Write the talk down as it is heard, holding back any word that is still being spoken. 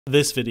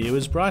This video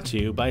is brought to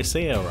you by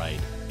Sailrite.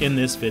 In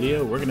this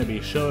video, we're going to be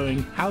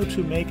showing how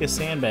to make a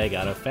sandbag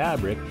out of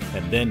fabric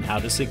and then how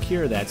to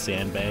secure that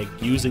sandbag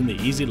using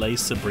the Easy Lace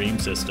Supreme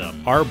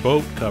system. Our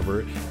boat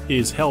cover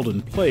is held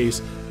in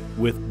place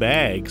with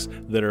bags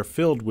that are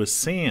filled with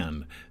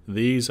sand.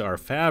 These are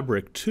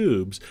fabric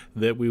tubes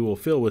that we will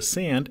fill with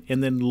sand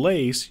and then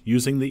lace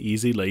using the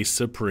Easy Lace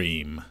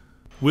Supreme.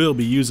 We'll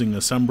be using the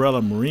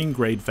Sunbrella marine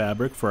grade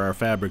fabric for our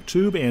fabric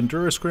tube and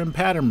Durascrim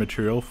pattern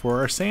material for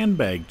our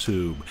sandbag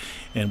tube.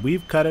 And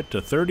we've cut it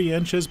to 30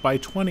 inches by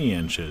 20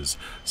 inches.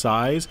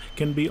 Size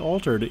can be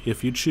altered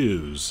if you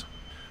choose.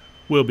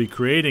 We'll be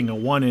creating a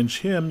 1-inch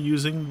hem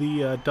using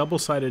the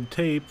double-sided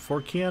tape for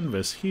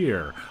canvas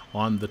here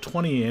on the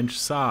 20-inch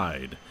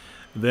side.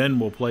 Then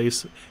we'll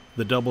place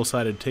the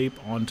double-sided tape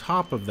on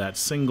top of that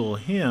single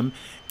hem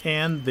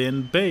and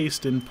then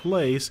baste in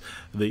place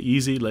the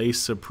Easy Lace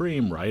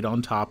Supreme right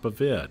on top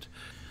of it.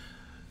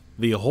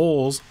 The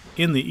holes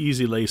in the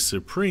Easy Lace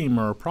Supreme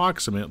are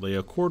approximately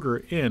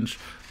 1/4 inch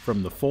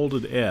from the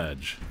folded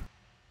edge.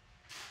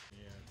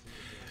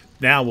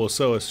 Now we'll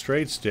sew a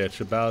straight stitch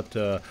about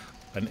an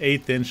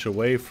 1/8 inch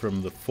away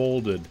from the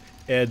folded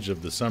edge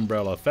of the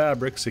Sunbrella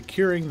fabric,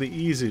 securing the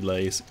Easy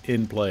Lace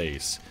in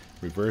place,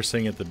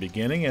 reversing at the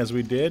beginning as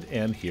we did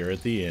and here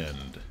at the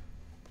end.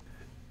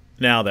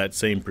 Now that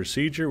same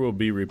procedure will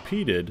be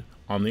repeated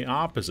on the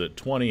opposite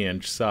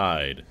 20-inch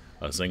side.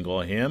 A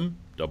single hem,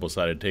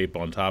 double-sided tape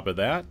on top of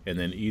that, and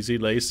then Easy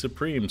Lace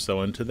Supreme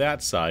sewn to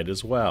that side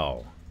as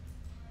well.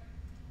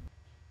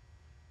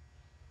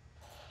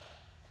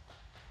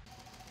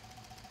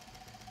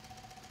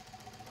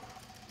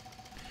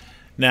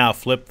 Now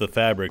flip the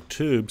fabric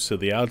tube so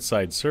the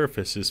outside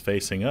surface is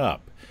facing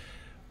up.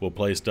 We'll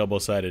place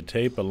double-sided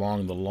tape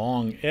along the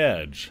long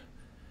edge.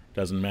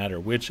 Doesn't matter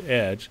which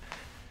edge.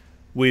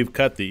 We've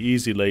cut the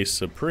Easy Lace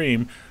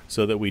Supreme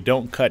so that we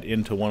don't cut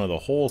into one of the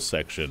hole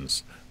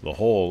sections. The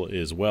hole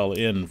is well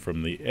in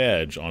from the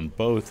edge on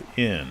both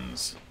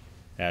ends,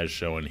 as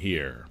shown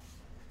here.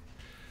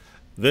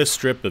 This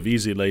strip of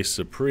Easy Lace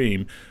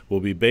Supreme will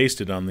be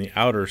basted on the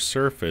outer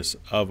surface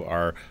of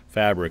our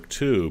fabric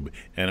tube,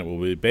 and it will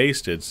be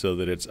basted so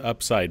that it's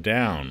upside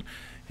down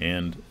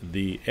and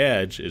the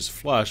edge is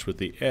flush with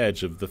the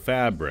edge of the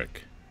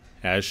fabric,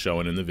 as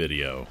shown in the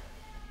video.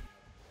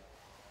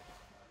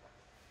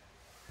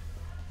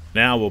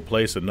 Now we'll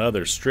place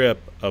another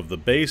strip of the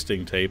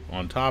basting tape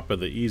on top of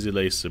the Easy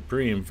Lace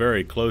Supreme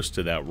very close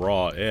to that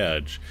raw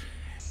edge,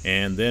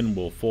 and then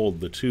we'll fold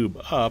the tube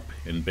up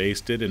and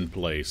baste it in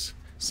place,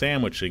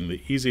 sandwiching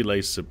the Easy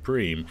Lace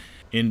Supreme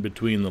in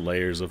between the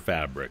layers of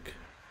fabric.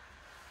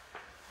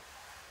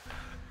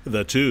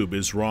 The tube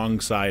is wrong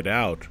side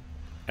out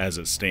as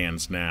it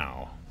stands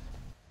now.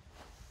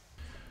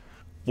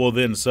 We'll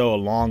then sew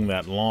along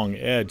that long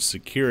edge,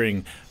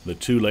 securing the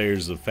 2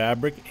 layers of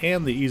fabric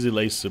and the Easy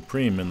Lace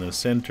Supreme in the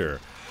center.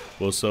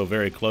 We'll sew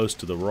very close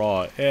to the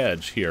raw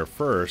edge here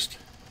first,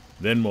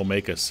 then we'll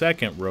make a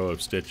second row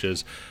of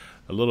stitches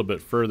a little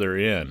bit further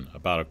in,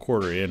 about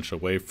 1/4 inch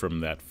away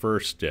from that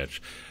first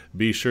stitch.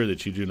 Be sure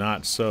that you do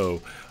not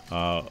sew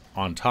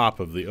on top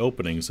of the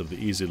openings of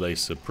the Easy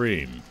Lace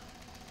Supreme.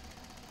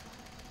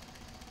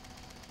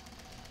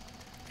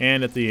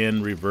 And at the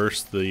end,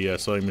 reverse the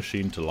sewing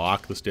machine to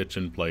lock the stitch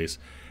in place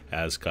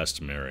as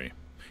customary.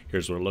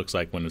 Here's what it looks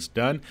like when it's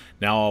done.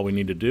 Now all we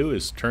need to do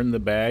is turn the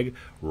bag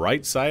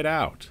right side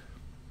out.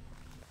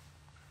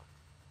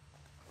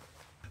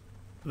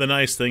 The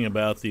nice thing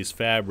about these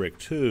fabric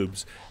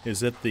tubes is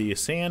that the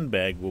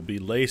sandbag will be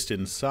laced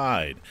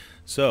inside.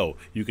 So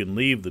you can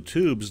leave the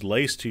tubes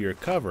laced to your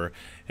cover,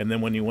 and then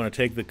when you want to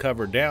take the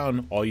cover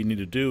down, all you need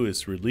to do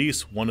is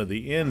release one of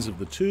the ends of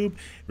the tube,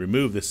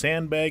 remove the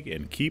sandbag,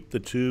 and keep the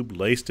tube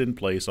laced in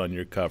place on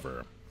your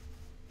cover.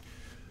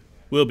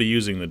 We'll be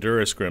using the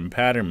Durascrim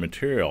pattern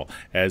material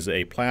as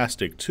a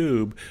plastic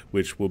tube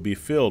which will be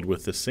filled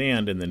with the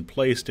sand and then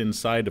placed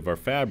inside of our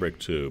fabric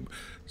tube.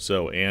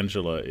 So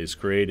Angela is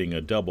creating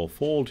a double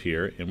fold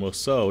here and will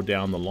sew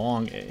down the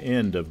long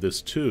end of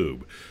this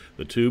tube.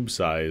 The tube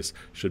size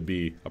should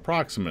be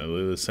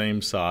approximately the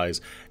same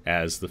size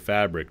as the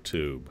fabric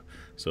tube.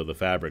 So the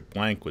fabric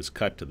blank was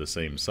cut to the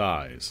same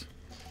size.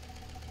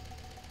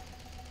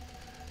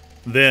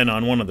 Then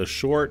on one of the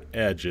short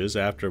edges,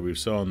 after we've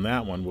sewn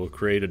that one, we'll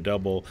create a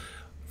double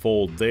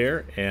fold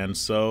there and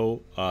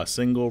sew a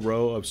single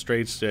row of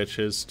straight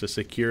stitches to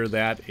secure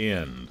that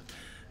end.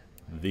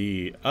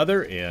 The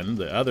other end,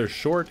 the other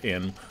short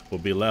end, will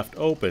be left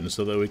open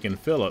so that we can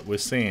fill it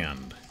with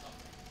sand.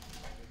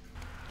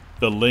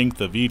 The length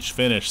of each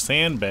finished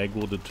sandbag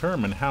will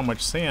determine how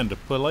much sand to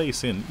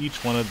place in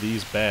each one of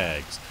these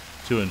bags.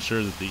 To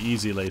ensure that the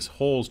Easy Lace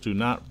holes do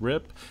not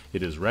rip,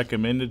 it is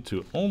recommended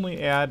to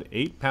only add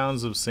 8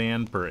 pounds of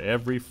sand per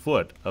every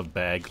foot of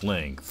bag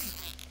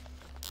length.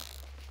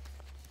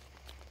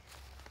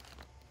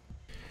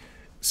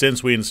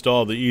 Since we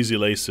installed the Easy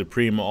Lace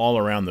Supreme all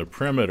around the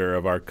perimeter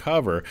of our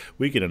cover,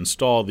 we can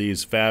install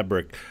these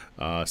fabric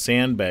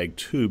sandbag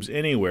tubes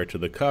anywhere to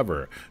the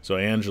cover. So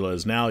Angela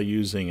is now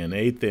using an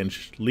 1/8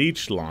 inch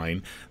leech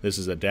line. This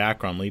is a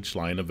Dacron leech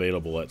line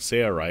available at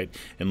Sailrite,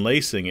 and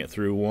lacing it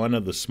through one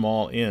of the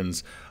small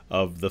ends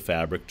of the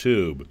fabric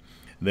tube.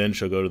 Then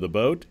she'll go to the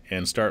boat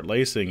and start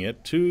lacing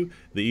it to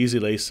the Easy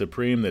Lace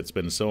Supreme that's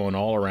been sewn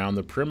all around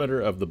the perimeter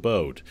of the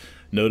boat.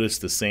 Notice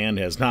the sand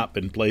has not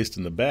been placed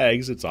in the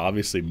bags. It's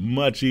obviously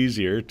much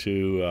easier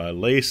to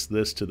lace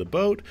this to the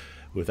boat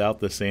without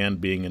the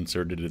sand being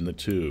inserted in the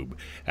tube.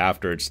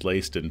 After it's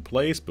laced in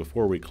place,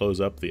 before we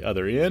close up the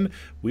other end,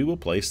 we will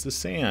place the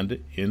sand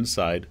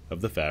inside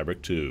of the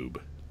fabric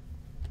tube.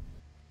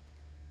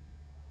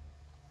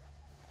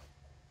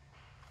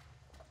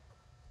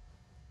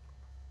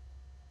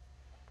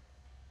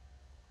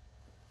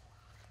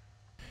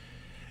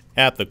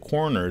 At the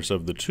corners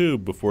of the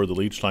tube, before the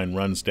leech line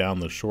runs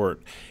down the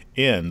short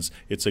ends,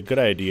 it's a good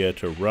idea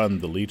to run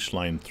the leech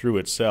line through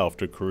itself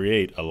to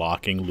create a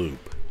locking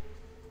loop.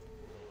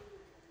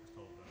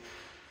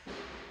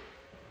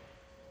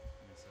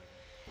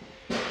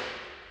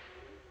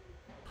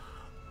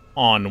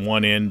 On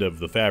one end of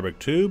the fabric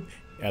tube,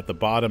 at the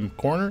bottom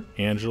corner,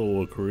 Angela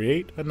will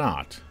create a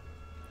knot.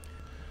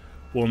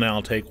 We'll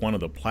now take one of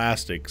the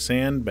plastic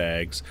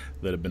sandbags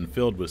that have been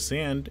filled with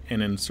sand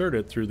and insert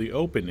it through the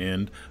open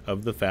end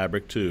of the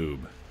fabric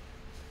tube.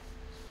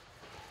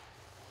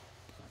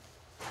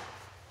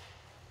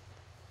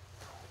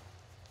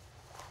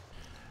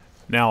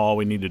 Now all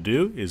we need to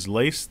do is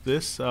lace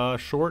this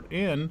short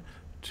end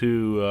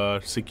to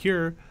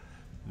secure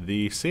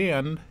the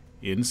sand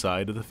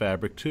inside of the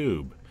fabric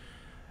tube.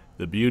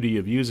 The beauty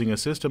of using a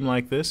system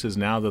like this is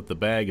now that the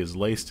bag is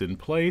laced in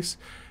place,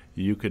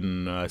 you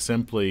can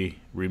simply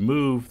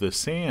remove the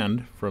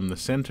sand from the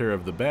center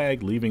of the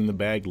bag, leaving the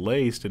bag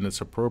laced in its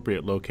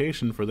appropriate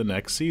location for the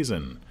next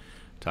season.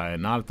 Tie a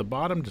knot at the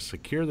bottom to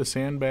secure the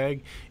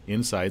sandbag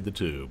inside the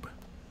tube.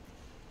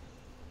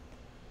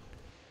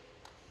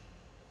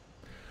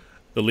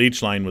 The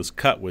leech line was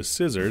cut with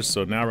scissors,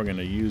 so now we're going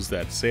to use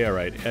that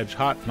Sailrite edge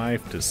hot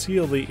knife to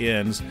seal the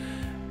ends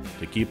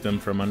to keep them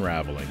from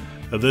unraveling.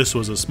 This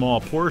was a small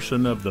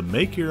portion of the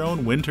Make Your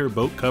Own Winter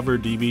Boat Cover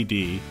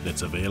DVD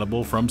that's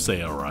available from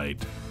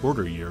Sailrite.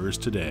 Order yours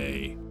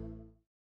today.